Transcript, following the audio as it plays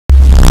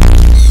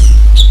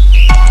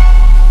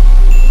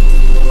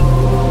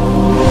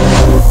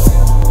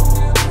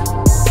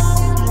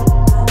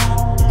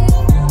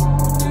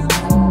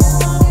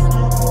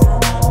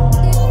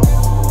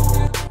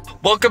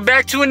Welcome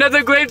back to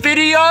another great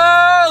video.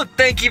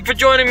 Thank you for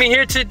joining me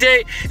here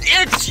today.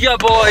 It's your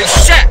boy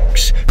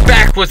Shax,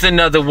 back with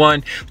another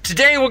one.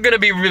 Today we're going to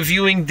be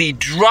reviewing the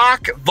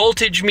Drok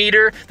voltage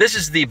meter. This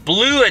is the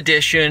blue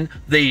edition,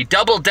 the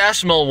double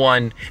decimal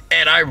one,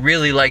 and I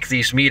really like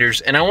these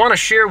meters, and I want to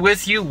share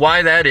with you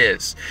why that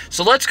is.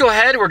 So let's go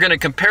ahead. We're going to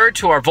compare it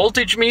to our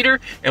voltage meter,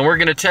 and we're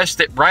going to test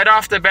it right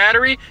off the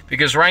battery,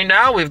 because right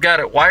now we've got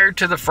it wired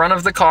to the front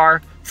of the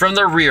car from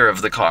the rear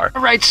of the car.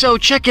 All right, so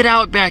check it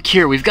out back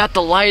here. We've got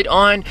the light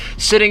on,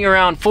 sitting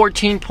around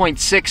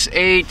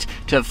 14.68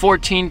 to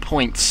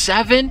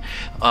 14.7.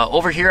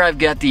 Over here, I've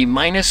got the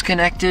minus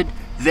connected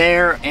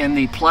there and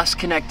the plus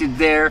connected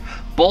there.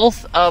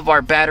 Both of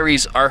our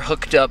batteries are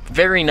hooked up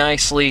very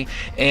nicely,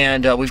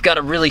 and we've got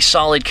a really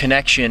solid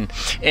connection.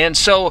 And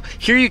so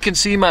here you can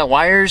see my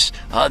wires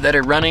that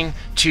are running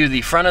to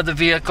the front of the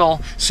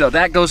vehicle. So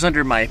that goes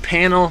under my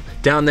panel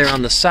down there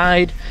on the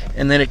side,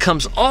 and then it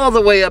comes all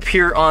the way up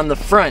here on the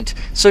front.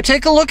 So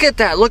take a look at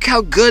that. Look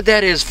how good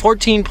that is.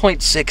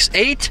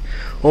 14.68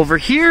 over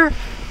here,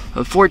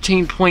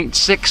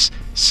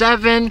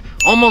 14.67,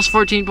 almost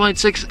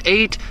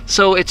 14.68.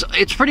 So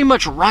it's pretty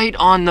much right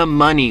on the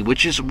money,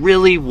 which is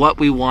really what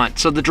we want.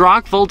 So the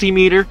Drok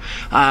voltimeter,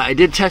 I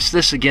did test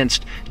this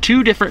against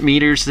two different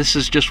meters. This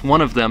is just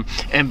one of them,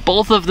 and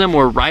both of them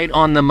were right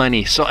on the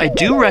money. So I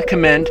do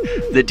recommend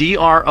the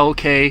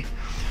Drok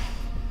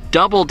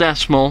double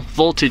decimal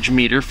voltage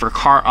meter for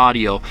car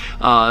audio.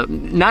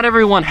 Not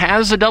everyone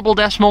has a double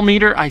decimal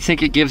meter. I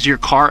think it gives your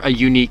car a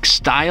unique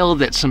style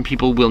that some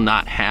people will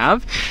not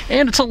have,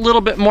 and it's a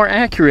little bit more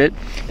accurate,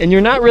 and you're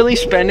not really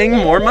spending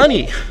more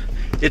money.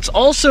 It's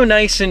also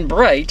nice and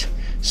bright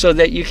so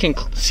that you can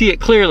see it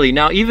clearly.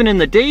 Now, even in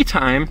the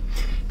daytime,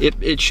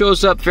 it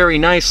shows up very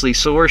nicely.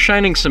 So we're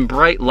shining some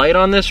bright light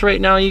on this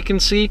right now, you can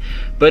see,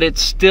 but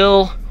it's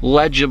still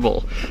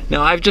legible.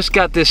 Now, I've just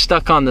got this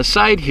stuck on the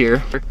side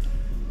here.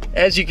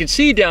 As you can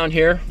see down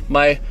here,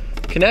 my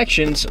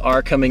connections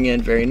are coming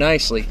in very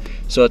nicely.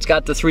 So it's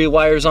got the 3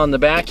 wires on the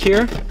back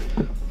here.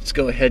 Let's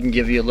go ahead and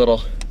give you a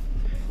little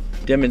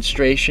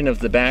demonstration of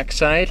the back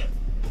side.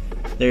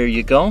 There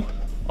you go.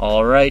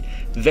 All right,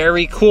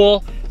 very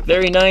cool,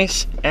 very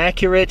nice,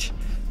 accurate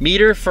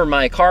meter for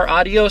my car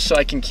audio, so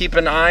I can keep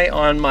an eye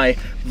on my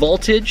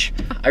voltage.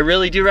 I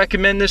really do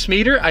recommend this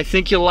meter. I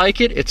think you'll like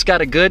it. It's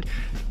got a good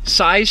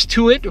size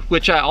to it,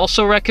 which I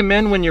also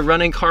recommend when you're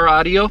running car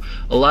audio.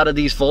 A lot of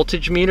these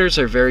voltage meters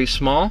are very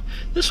small.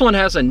 This one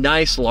has a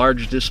nice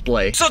large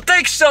display. So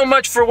thanks so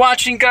much for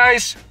watching,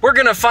 guys. We're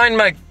gonna find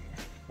my...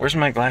 Where's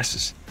my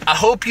glasses? I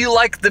hope you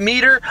like the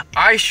meter.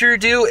 I sure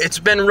do. It's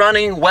been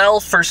running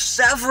well for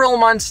several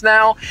months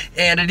now,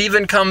 and it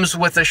even comes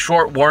with a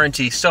short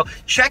warranty. So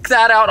check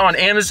that out on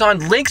Amazon.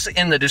 Links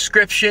in the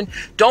description.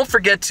 Don't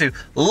forget to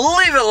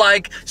leave a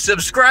like,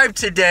 subscribe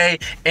today,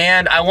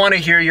 and I want to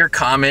hear your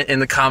comment in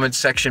the comment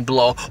section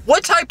below.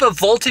 What type of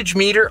voltage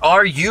meter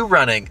are you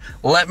running?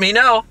 Let me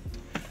know.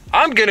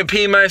 I'm gonna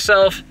pee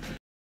myself.